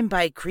the time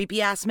by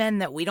creepy-ass men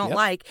that we don't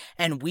like,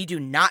 and we do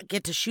not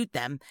get to shoot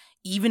them,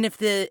 even if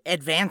the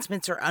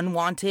advancements are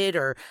unwanted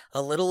or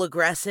a little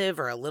aggressive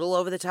or a little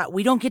over the top.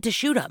 We don't get to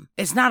shoot them.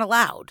 It's not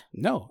allowed.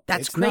 No.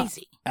 That's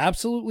crazy. Not.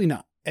 Absolutely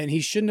not. And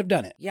he shouldn't have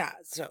done it. Yeah,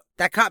 so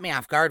that caught me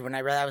off guard when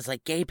I read that. I was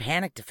like, gay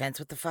panic defense,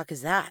 what the fuck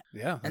is that?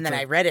 Yeah. And then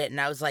I read it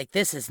and I was like,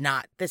 this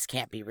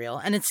can't be real.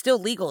 And it's still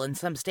legal in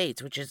some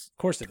states, which is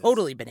of course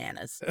totally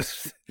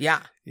bananas.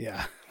 Yeah.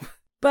 Yeah.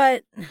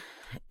 But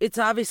it's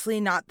obviously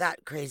not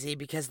that crazy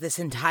because this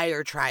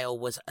entire trial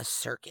was a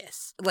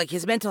circus. Like,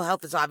 his mental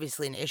health is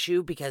obviously an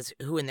issue because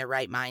who in their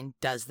right mind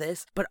does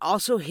this? But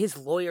also his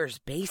lawyers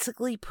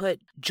basically put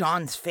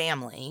John's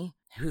family,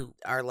 who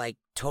are like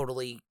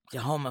totally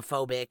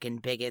homophobic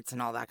and bigots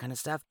and all that kind of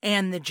stuff,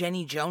 and the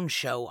Jenny Jones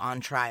show on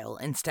trial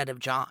instead of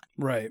John.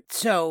 Right.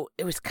 So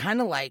it was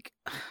kind of like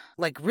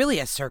really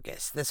a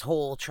circus. This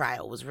whole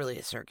trial was really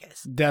a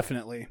circus.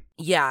 Definitely.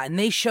 Yeah, and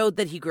they showed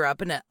that he grew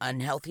up in an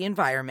unhealthy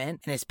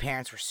environment, and his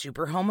parents were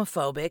super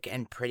homophobic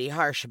and pretty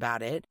harsh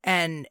about it.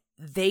 And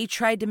they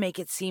tried to make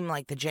it seem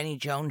like the Jenny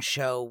Jones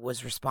show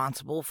was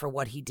responsible for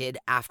what he did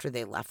after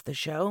they left the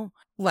show.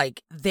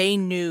 Like, they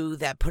knew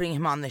that putting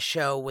him on the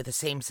show with a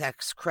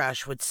same-sex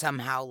crush would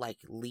somehow, like,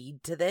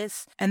 lead to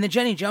this. And the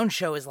Jenny Jones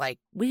show is like,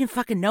 we didn't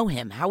fucking know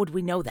him. How would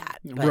we know that?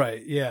 But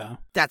right, yeah.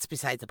 That's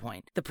besides the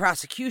point. The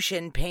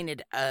prosecution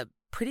painted a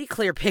pretty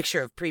clear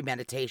picture of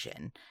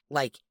premeditation.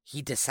 Like,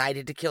 he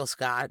decided to kill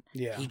Scott.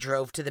 Yeah. He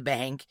drove to the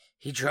bank.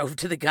 He drove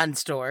to the gun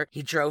store.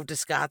 He drove to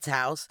Scott's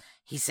house.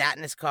 He sat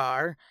in his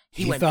car.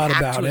 He went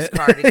back to his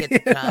car to get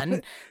the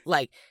gun.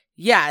 Like,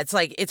 yeah, it's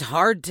like, it's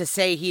hard to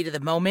say heat of the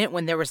moment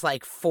when there was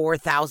like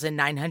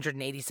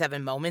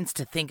 4,987 moments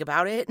to think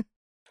about it.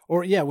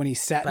 Or, yeah, when he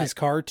sat in his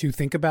car to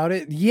think about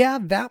it. Yeah,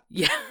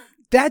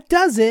 that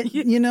does it,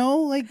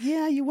 like,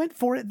 yeah, you went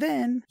for it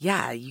then.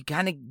 Yeah, you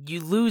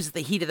lose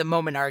the heat of the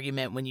moment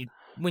argument when you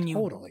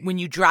Totally. when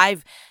you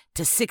drive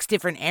to 6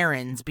 different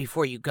errands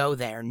before you go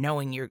there,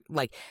 knowing you're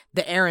like,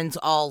 the errands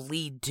all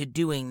lead to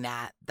doing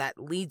that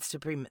leads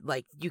to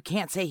like, you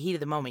can't say heat of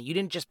the moment. You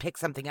didn't just pick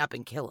something up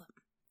and kill him.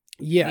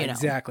 Yeah,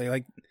 exactly.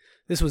 Like,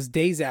 this was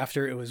days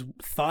after. It was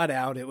thought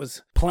out. It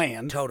was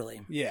planned.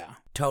 Totally. Yeah.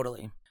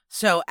 Totally.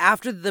 So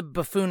after the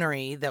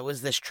buffoonery that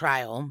was this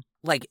trial,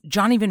 like,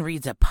 John even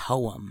reads a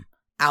poem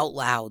out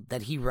loud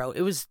that he wrote.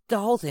 The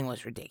whole thing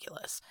was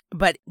ridiculous.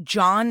 But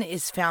John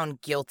is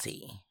found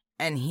guilty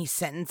and he's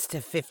sentenced to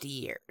 50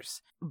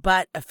 years.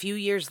 But a few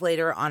years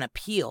later on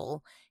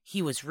appeal,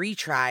 he was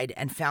retried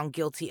and found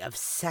guilty of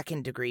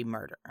second-degree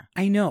murder.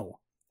 I know.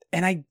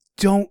 And I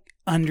don't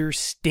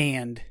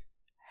understand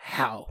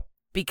how.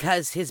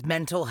 Because his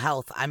mental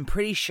health, I'm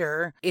pretty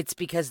sure it's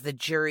because the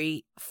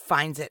jury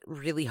finds it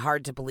really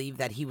hard to believe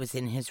that he was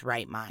in his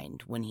right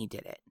mind when he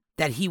did it.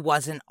 That he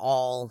wasn't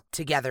all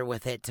together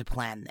with it to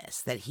plan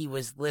this. That he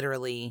was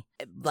literally,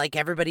 like,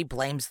 everybody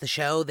blames the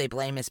show. They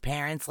blame his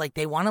parents. Like,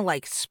 they want to,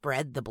 like,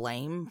 spread the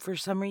blame for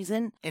some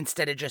reason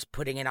instead of just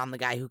putting it on the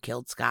guy who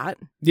killed Scott.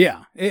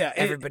 Yeah. Yeah.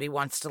 Everybody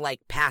wants to, like,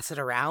 pass it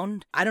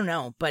around. I don't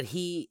know. But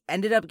he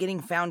ended up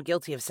getting found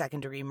guilty of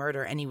second-degree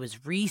murder, and he was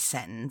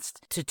resentenced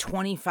to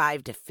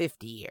 25 to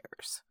 50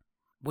 years,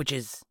 which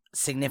is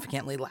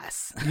significantly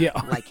less. Yeah.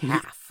 Like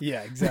half.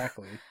 Yeah,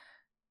 exactly.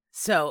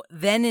 So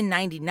then in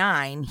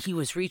 99, he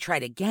was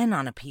retried again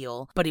on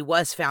appeal, but he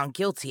was found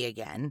guilty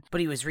again,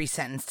 but he was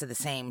resentenced to the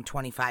same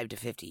 25 to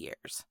 50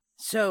 years.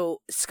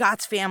 So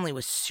Scott's family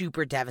was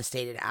super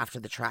devastated after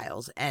the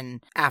trials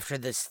and after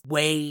this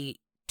way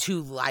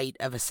too light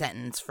of a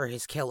sentence for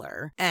his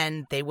killer.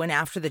 And they went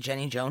after the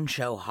Jenny Jones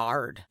show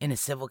hard in a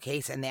civil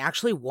case, and they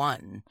actually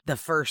won the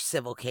first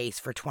civil case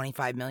for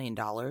 $25 million.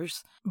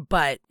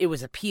 But it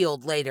was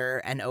appealed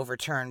later and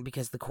overturned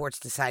because the courts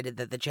decided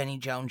that the Jenny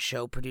Jones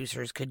show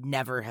producers could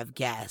never have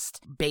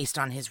guessed, based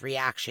on his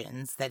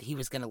reactions, that he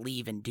was going to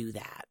leave and do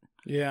that.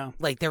 Yeah.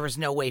 Like, there was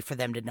no way for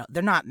them to know.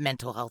 They're not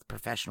mental health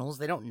professionals.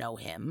 They don't know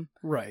him.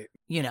 Right.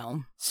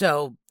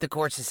 So the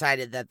courts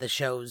decided that the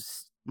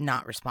show's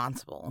not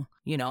responsible,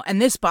 and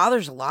this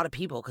bothers a lot of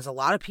people because a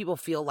lot of people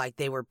feel like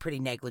they were pretty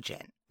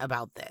negligent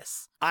about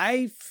this.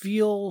 I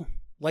feel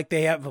like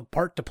they have a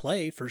part to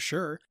play for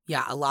sure.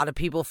 Yeah, a lot of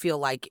people feel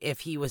like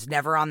if he was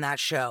never on that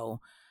show,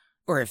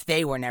 or if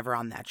they were never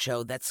on that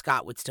show, that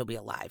Scott would still be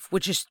alive,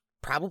 which is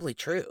probably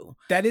true.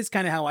 That is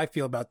kind of how I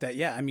feel about that.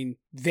 Yeah, I mean,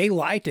 they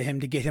lied to him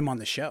to get him on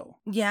the show.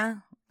 Yeah,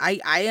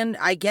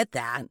 I get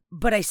that,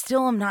 but I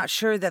still am not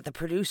sure that the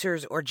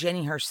producers or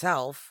Jenny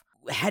herself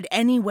had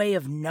any way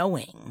of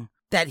knowing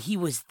that he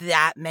was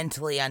that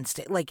mentally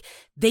unstable. Like,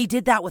 they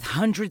did that with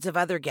hundreds of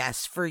other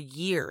guests for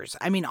years.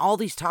 I mean, all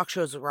these talk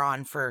shows were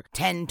on for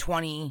 10,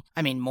 20.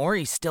 I mean,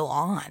 Maury's still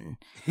on.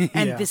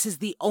 And This is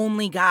the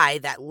only guy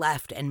that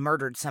left and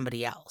murdered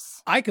somebody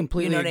else. I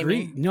completely agree. I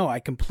mean? No,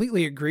 I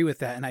completely agree with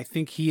that. And I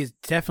think he is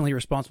definitely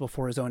responsible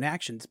for his own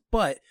actions.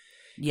 But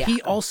Yeah.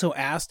 He also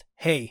asked,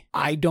 hey,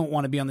 I don't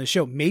want to be on this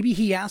show. Maybe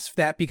he asked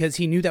that because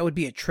he knew that would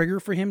be a trigger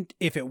for him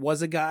if it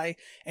was a guy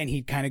and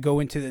he'd kind of go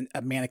into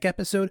a manic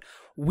episode.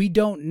 We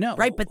don't know.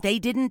 Right, but they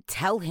didn't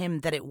tell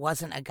him that it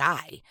wasn't a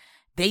guy.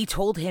 They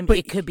told him But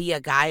it could be a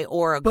guy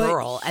or a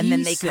girl, and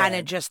then they kind of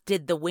said- just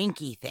did the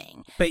winky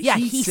thing. But yeah,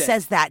 he he said-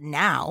 says that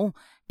now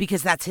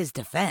because that's his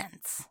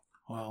defense.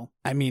 Well,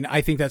 I mean,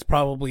 I think that's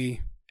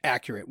probably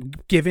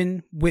accurate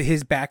given with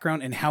his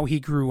background and how he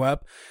grew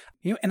up.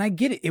 And I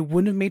get it. It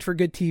wouldn't have made for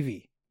good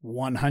TV.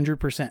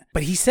 100%.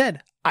 But he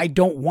said, I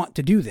don't want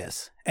to do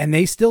this. And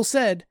they still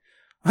said,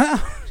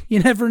 well, you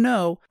never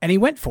know. And he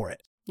went for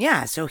it.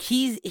 Yeah, so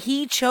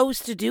he chose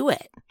to do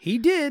it. He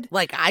did.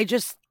 Like,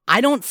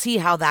 I don't see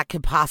how that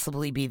could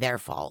possibly be their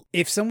fault.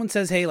 If someone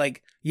says, hey,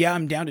 like, yeah,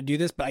 I'm down to do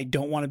this, but I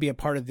don't want to be a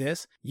part of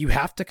this, you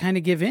have to kind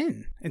of give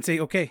in and say,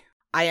 okay.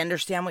 I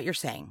understand what you're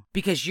saying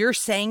because you're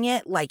saying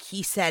it like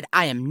he said,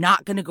 I am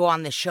not going to go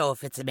on this show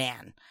if it's a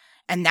man.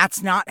 And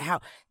that's not how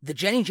the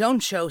Jenny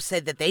Jones show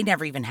said that they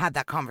never even had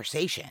that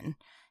conversation.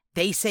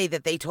 They say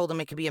that they told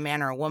him it could be a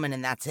man or a woman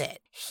and that's it.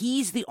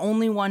 He's the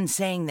only one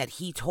saying that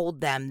he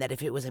told them that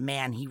if it was a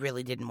man, he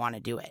really didn't want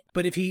to do it.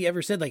 But if he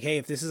ever said like, hey,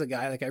 if this is a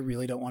guy, like, I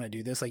really don't want to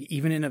do this, like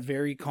even in a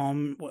very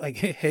calm, like,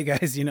 hey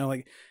guys,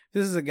 like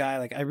this is a guy,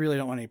 like, I really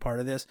don't want any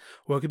part of this.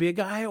 Well, it could be a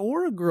guy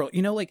or a girl,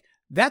 like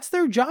that's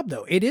their job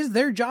though. It is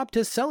their job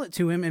to sell it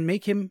to him and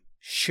make him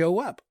show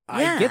up.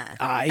 Yeah.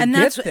 I and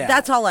get that.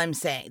 That's all I'm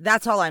saying.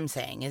 That's all I'm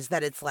saying is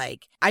that it's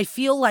like, I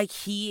feel like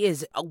he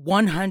is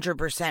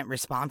 100%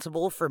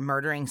 responsible for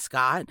murdering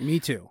Scott. Me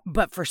too.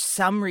 But for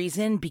some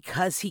reason,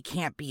 because he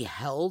can't be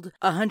held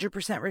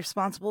 100%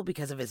 responsible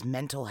because of his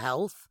mental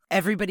health,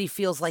 everybody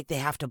feels like they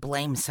have to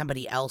blame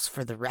somebody else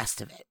for the rest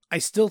of it. I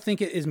still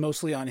think it is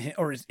mostly on him,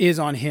 or is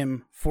on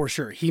him for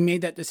sure. He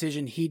made that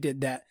decision. He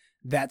did that.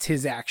 That's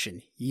his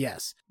action.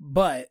 Yes.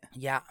 But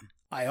yeah.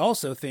 I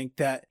also think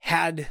that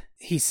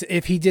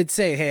if he did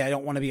say, hey, I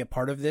don't want to be a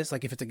part of this,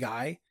 like if it's a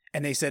guy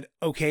and they said,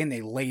 okay, and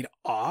they laid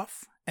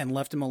off and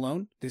left him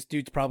alone, this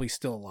dude's probably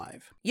still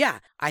alive. Yeah,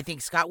 I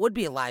think Scott would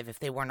be alive if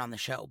they weren't on the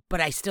show, but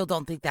I still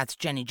don't think that's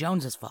Jenny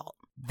Jones's fault.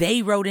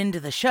 They wrote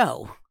into the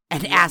show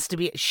and asked to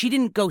be, she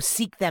didn't go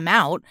seek them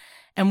out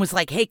and was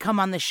like, hey, come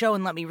on the show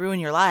and let me ruin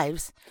your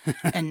lives.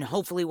 And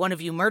hopefully one of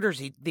you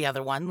murders the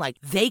other one. Like,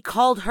 they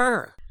called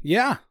her.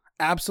 Yeah.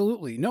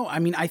 Absolutely. No, I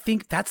mean, I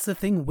think that's the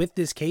thing with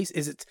this case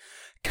is it's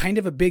kind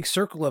of a big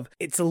circle of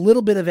it's a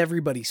little bit of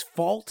everybody's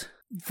fault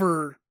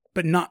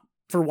but not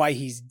for why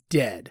he's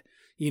dead,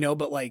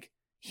 but like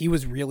he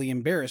was really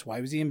embarrassed. Why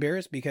was he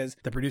embarrassed? Because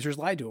the producers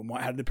lied to him.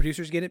 How did the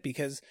producers get it?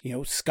 Because,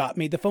 Scott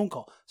made the phone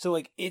call. So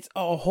like it's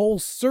a whole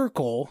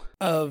circle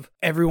of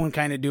everyone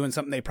kind of doing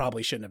something they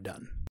probably shouldn't have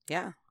done.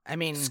 Yeah. I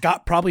mean,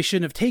 Scott probably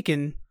shouldn't have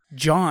taken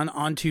John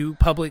onto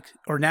public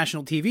or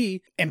national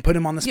TV and put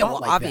him on the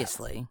spot like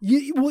obviously. that.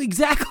 Yeah, well,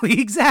 exactly,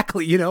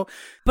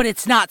 But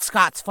it's not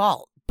Scott's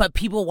fault. But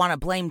people want to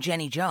blame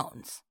Jenny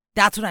Jones.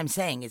 That's what I'm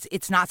saying.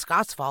 It's not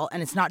Scott's fault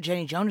and it's not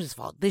Jenny Jones's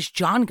fault. This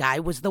John guy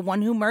was the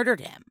one who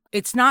murdered him.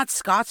 It's not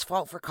Scott's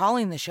fault for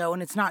calling the show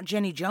and it's not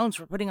Jenny Jones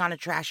for putting on a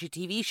trashy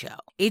TV show.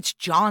 It's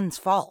John's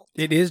fault.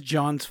 It is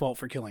John's fault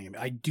for killing him.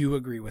 I do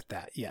agree with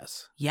that,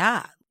 yes.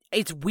 Yeah.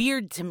 It's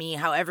weird to me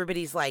how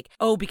everybody's like,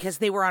 oh, because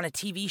they were on a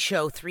TV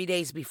show 3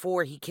 days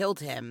before he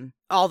killed him,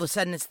 all of a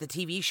sudden it's the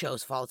TV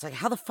show's fault. It's like,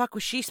 how the fuck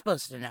was she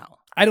supposed to know?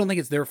 I don't think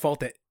it's their fault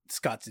that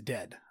Scott's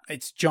dead.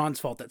 It's John's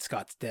fault that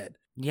Scott's dead.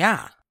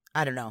 Yeah,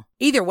 I don't know.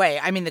 Either way,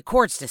 I mean, the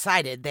courts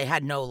decided they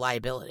had no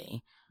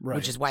liability, right,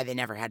 which is why they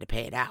never had to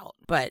pay it out.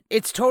 But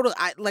it's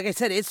like I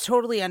said, it's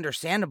totally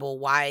understandable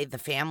why the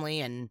family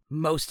and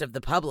most of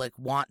the public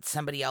want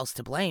somebody else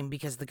to blame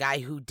because the guy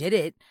who did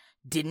it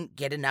didn't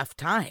get enough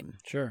time.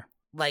 Sure.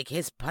 Like,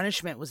 his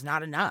punishment was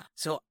not enough.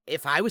 So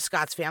if I was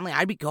Scott's family,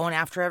 I'd be going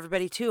after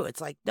everybody too. It's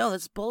like, no,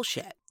 that's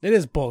bullshit. It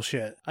is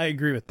bullshit. I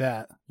agree with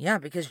that. Yeah,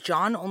 because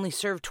John only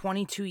served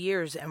 22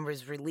 years and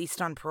was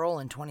released on parole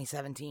in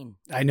 2017.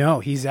 I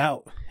know. He's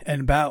out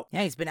and about.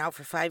 Yeah, he's been out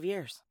for 5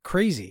 years.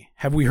 Crazy.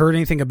 Have we heard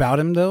anything about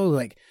him, though?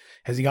 Like,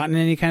 has he gotten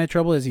in any kind of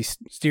trouble? Has he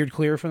steered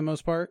clear for the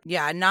most part?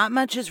 Yeah, not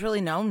much is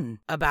really known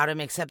about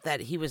him except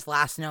that he was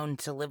last known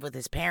to live with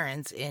his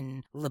parents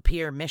in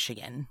Lapeer,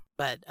 Michigan.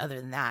 But other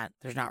than that,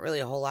 there's not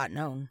really a whole lot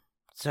known.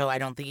 So I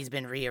don't think he's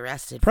been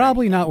rearrested.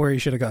 Probably not where he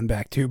should have gone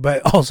back to,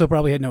 but also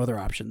probably had no other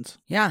options.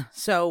 Yeah,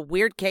 so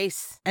weird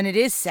case. And it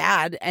is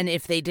sad. And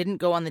if they didn't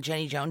go on the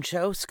Jenny Jones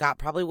show, Scott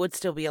probably would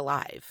still be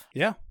alive.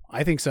 Yeah,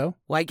 I think so.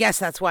 Well, I guess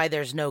that's why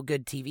there's no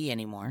good TV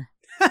anymore.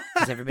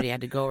 Because everybody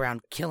had to go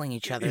around killing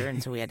each other,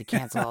 and so we had to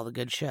cancel all the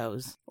good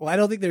shows. Well, I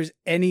don't think there's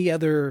any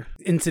other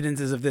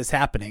incidences of this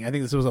happening. I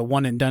think this was a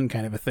one and done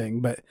kind of a thing,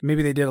 but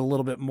maybe they did a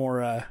little bit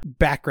more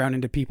background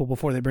into people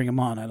before they bring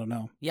them on. I don't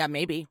know. Yeah,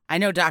 maybe. I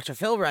know Dr.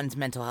 Phil runs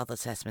mental health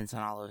assessments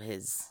on all of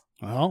his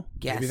Well,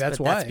 guests, maybe that's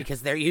but why. That's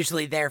because they're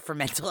usually there for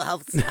mental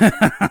health stuff.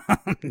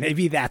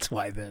 Maybe that's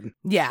why then.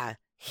 Yeah.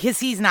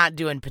 He's not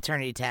doing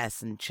paternity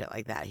tests and shit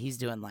like that. He's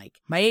doing like,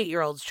 my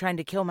 8-year-old's trying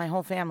to kill my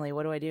whole family.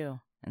 What do I do?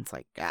 And it's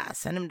like,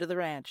 send him to the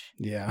ranch.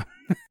 Yeah.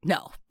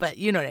 No, but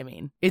you know what I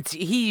mean.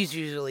 He's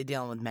usually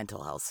dealing with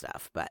mental health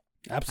stuff, but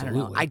Absolutely.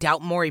 I don't know. I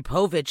doubt Maury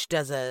Povich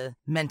does a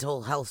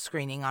mental health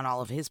screening on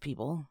all of his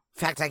people. In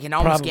fact, I can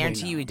almost Probably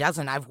guarantee you not. he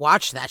doesn't. I've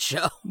watched that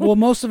show. Well,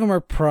 most of them are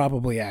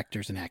probably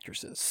actors and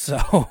actresses,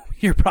 so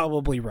you're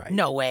probably right.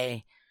 No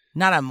way.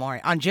 Not on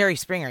Maury. On Jerry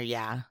Springer,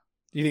 yeah.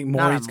 You think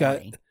Not on Maury's got?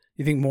 Maury.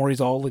 You think Maury's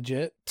all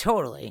legit?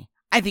 Totally.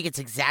 I think it's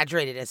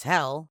exaggerated as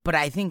hell, but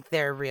I think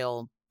they're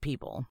real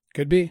people.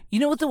 Could be. You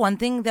know what the one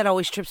thing that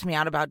always trips me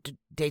out about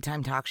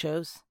daytime talk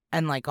shows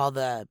and like all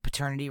the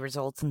paternity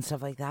results and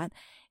stuff like that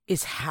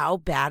is how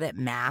bad at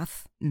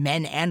math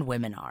men and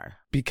women are.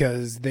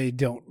 Because they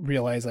don't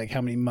realize like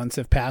how many months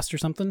have passed or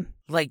something.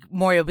 Like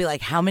Maury will be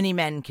like, how many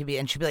men could be?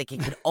 And she'll be like,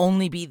 it could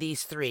only be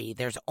these 3.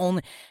 There's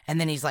only, and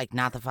then he's like,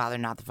 not the father,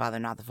 not the father,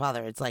 not the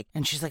father. It's like,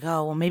 and she's like,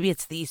 oh, well, maybe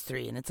it's these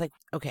 3. And it's like,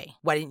 okay,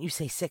 why didn't you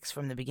say 6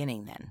 from the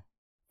beginning then?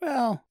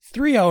 Well,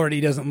 3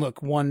 already doesn't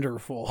look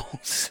wonderful,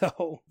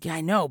 so. Yeah,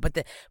 I know,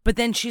 but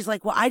then she's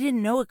like, well, I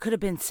didn't know it could have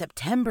been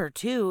September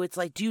too. It's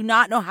like, do you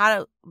not know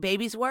how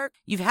babies work?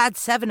 You've had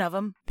 7 of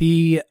them.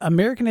 The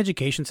American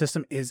education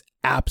system is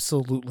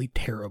absolutely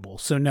terrible.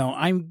 So no,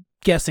 I'm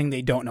guessing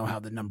they don't know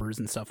how the numbers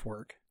and stuff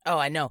work. Oh,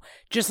 I know.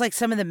 Just like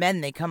some of the men,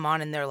 they come on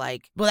and they're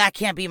like, well, that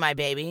can't be my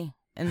baby.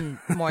 And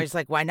Maury's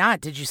like, why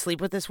not? Did you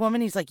sleep with this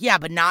woman? He's like, yeah,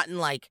 but not in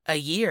like a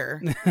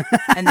year.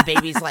 And the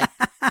baby's like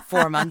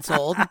 4 months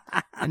old.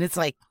 And it's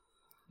like,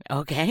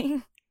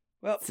 okay.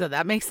 Well, so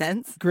that makes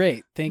sense.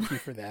 Great. Thank you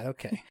for that.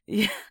 Okay.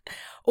 Yeah.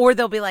 Or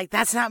they'll be like,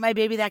 that's not my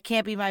baby. That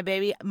can't be my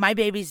baby. My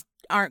babies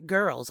aren't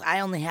girls.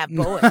 I only have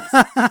boys.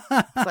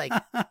 It's like,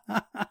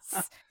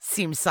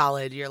 seems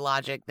solid, your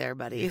logic there,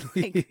 buddy.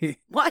 Like,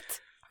 what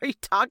are you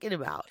talking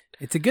about?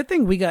 It's a good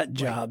thing we got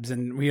jobs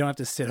and we don't have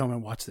to sit home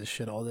and watch this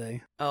shit all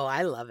day. Oh,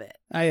 I love it.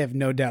 I have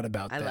no doubt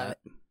about that. I love it.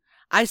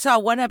 I saw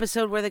one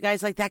episode where the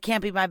guy's like, that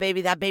can't be my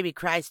baby. That baby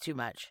cries too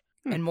much.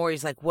 And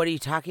Maury's like, what are you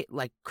talking?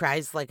 Like,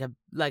 cries like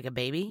a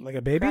baby? Like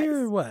a baby cries?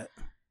 or what?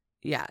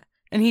 Yeah.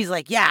 And he's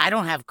like, yeah, I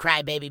don't have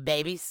crybaby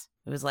babies.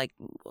 It was like,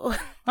 all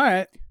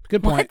right.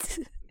 Good point.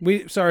 What?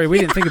 We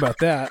didn't think about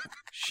that.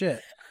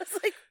 Shit. I was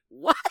like,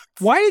 what?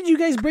 Why did you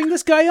guys bring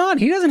this guy on?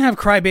 He doesn't have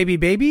crybaby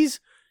babies.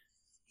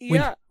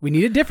 Yeah. We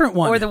need a different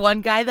one. Or the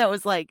one guy that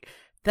was like,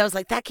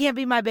 that can't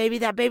be my baby.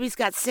 That baby's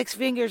got 6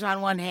 fingers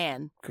on one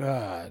hand.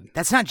 God.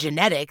 That's not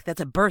genetic. That's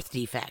a birth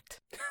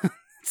defect.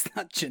 It's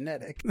not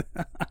genetic.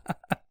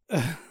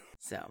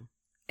 So,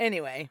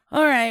 anyway.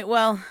 All right.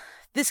 Well,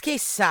 this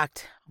case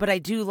sucked, but I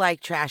do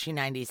like trashy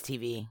 90s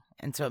TV.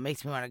 And so it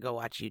makes me want to go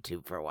watch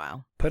YouTube for a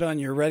while. Put on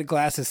your red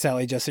glasses,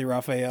 Sally Jesse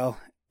Raphael.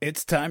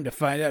 It's time to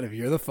find out if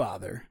you're the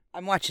father.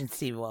 I'm watching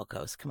Steve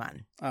Wilkos. Come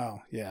on.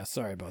 Oh, yeah.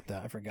 Sorry about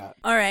that. I forgot.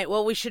 All right.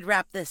 Well, we should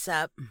wrap this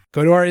up.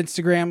 Go to our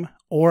Instagram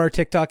or our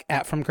TikTok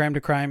at From Crime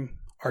to Crime.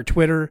 Our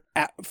Twitter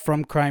at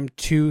From Crime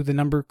to the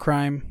number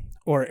crime.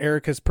 Or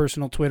Erica's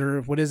personal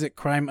Twitter. What is it?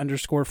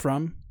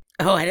 Crime_from?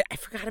 Oh, I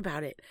forgot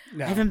about it.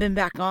 No. I haven't been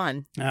back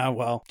on. Oh,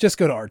 well, just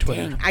go to our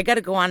Twitter. Dang, I got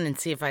to go on and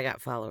see if I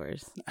got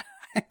followers.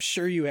 I'm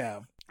sure you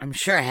have. I'm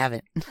sure I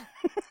haven't.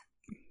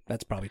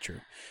 That's probably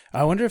true.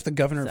 I wonder if the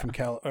governor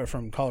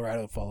from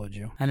Colorado followed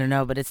you. I don't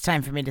know, but it's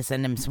time for me to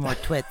send him some more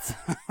twits.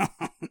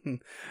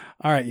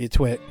 All right, you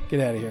twit. Get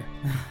out of here.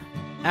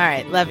 All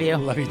right. Love you.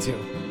 Love you too.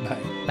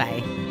 Bye.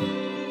 Bye.